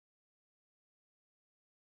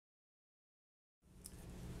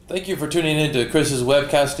Thank you for tuning in to Chris's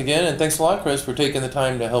webcast again, and thanks a lot, Chris, for taking the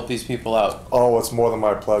time to help these people out. Oh, it's more than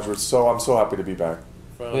my pleasure. I'm so happy to be back.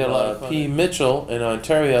 We have P. Mitchell in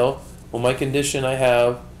Ontario. Will my condition I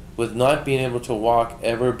have with not being able to walk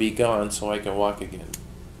ever be gone so I can walk again?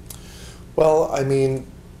 Well, I mean,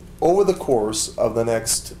 over the course of the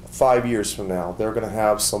next 5 years from now, they're going to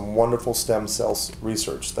have some wonderful stem cells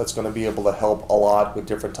research that's going to be able to help a lot with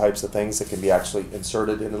different types of things that can be actually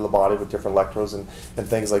inserted into the body with different electrodes and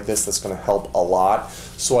things like this. That's going to help a lot.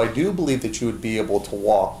 So I do believe that you would be able to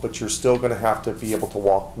walk, but you're still going to have to be able to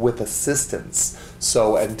walk with assistance.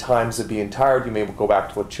 So in times of being tired, you may go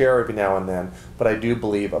back to a chair every now and then, but I do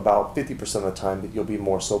believe about 50% of the time that you'll be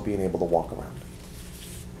more so being able to walk around.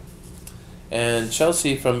 And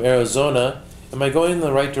Chelsea from Arizona, am I going in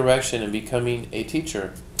the right direction in becoming a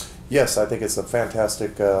teacher? Yes, I think it's a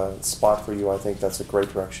fantastic spot for you. I think that's a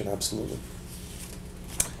great direction, absolutely.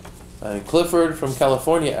 And Clifford from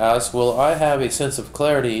California asks, will I have a sense of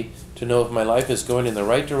clarity to know if my life is going in the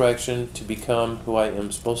right direction to become who I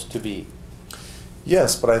am supposed to be?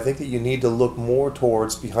 Yes, but I think that you need to look more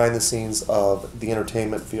towards behind the scenes of the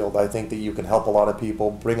entertainment field. I think that you can help a lot of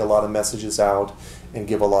people, bring a lot of messages out, and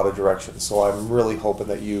give a lot of direction. So I'm really hoping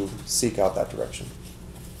that you seek out that direction.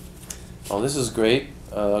 Oh, this is great.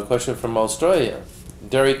 A question from Australia.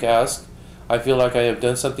 Derek asks, I feel like I have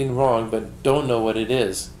done something wrong but don't know what it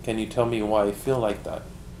is. Can you tell me why I feel like that?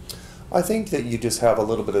 I think that you just have a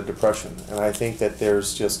little bit of depression, and I think that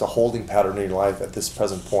there's just a holding pattern in your life at this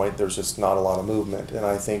present point. There's just not a lot of movement, and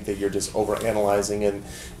I think that you're just overanalyzing and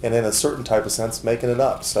in a certain type of sense making it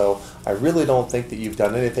up. So I really don't think that you've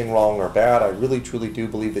done anything wrong or bad. I really truly do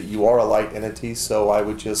believe that you are a light entity, so I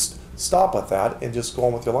would just stop at that and just go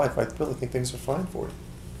on with your life. I really think things are fine for you.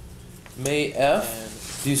 May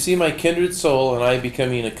F. Do you see my kindred soul and I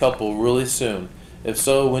becoming a couple really soon? If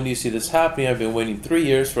so, when do you see this happening? I've been waiting 3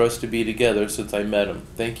 years for us to be together since I met him.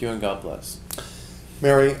 Thank you and God bless.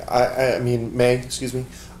 May, excuse me.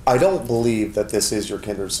 I don't believe that this is your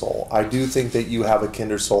kindred soul. I do think that you have a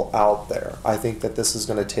kindred soul out there. I think that this is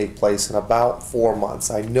going to take place in about 4 months.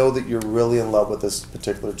 I know that you're really in love with this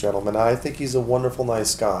particular gentleman. I think he's a wonderful,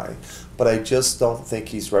 nice guy, but I just don't think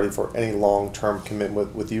he's ready for any long-term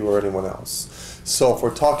commitment with you or anyone else. So if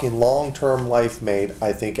we're talking long-term life mate,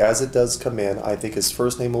 I think as it does come in, I think his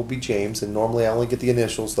first name will be James, and normally I only get the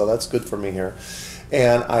initials, though that's good for me here.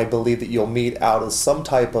 And I believe that you'll meet out as some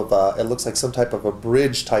type of it looks like some type of a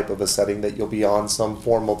bridge type of a setting that you'll be on some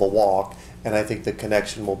form of a walk, and I think the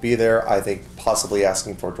connection will be there. I think possibly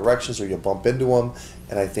asking for directions or you'll bump into them,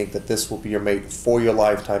 and I think that this will be your mate for your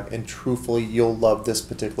lifetime, and truthfully you'll love this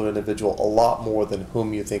particular individual a lot more than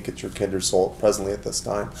whom you think it's your kindred soul presently at this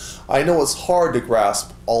time. I know it's hard to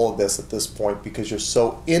grasp all of this at this point because you're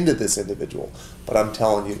so into this individual, but I'm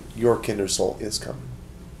telling you, your kindred soul is coming.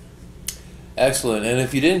 Excellent. And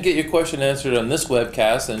if you didn't get your question answered on this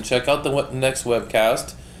webcast, then check out the next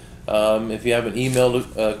webcast. If you haven't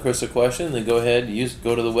emailed Chris a question, then go ahead,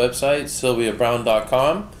 go to the website,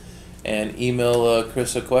 sylviabrown.com, and email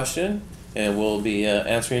Chris a question, and we'll be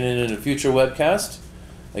answering it in a future webcast.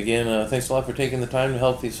 Again, thanks a lot for taking the time to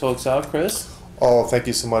help these folks out, Chris. Oh, thank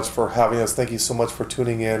you so much for having us. Thank you so much for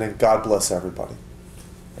tuning in, and God bless everybody.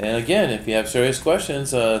 And again, if you have serious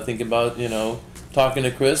questions, think about, talking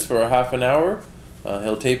to Chris for a half an hour.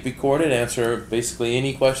 He'll tape record it, answer basically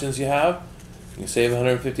any questions you have. You can save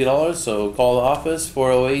 $150, so call the office,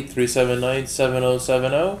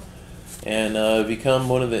 408-379-7070, and become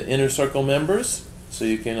one of the Inner Circle members so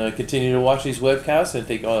you can continue to watch these webcasts and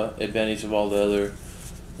take advantage of all the other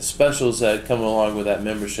specials that come along with that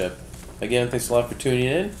membership. Again, thanks a lot for tuning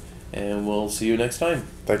in, and we'll see you next time.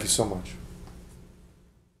 Thank you so much.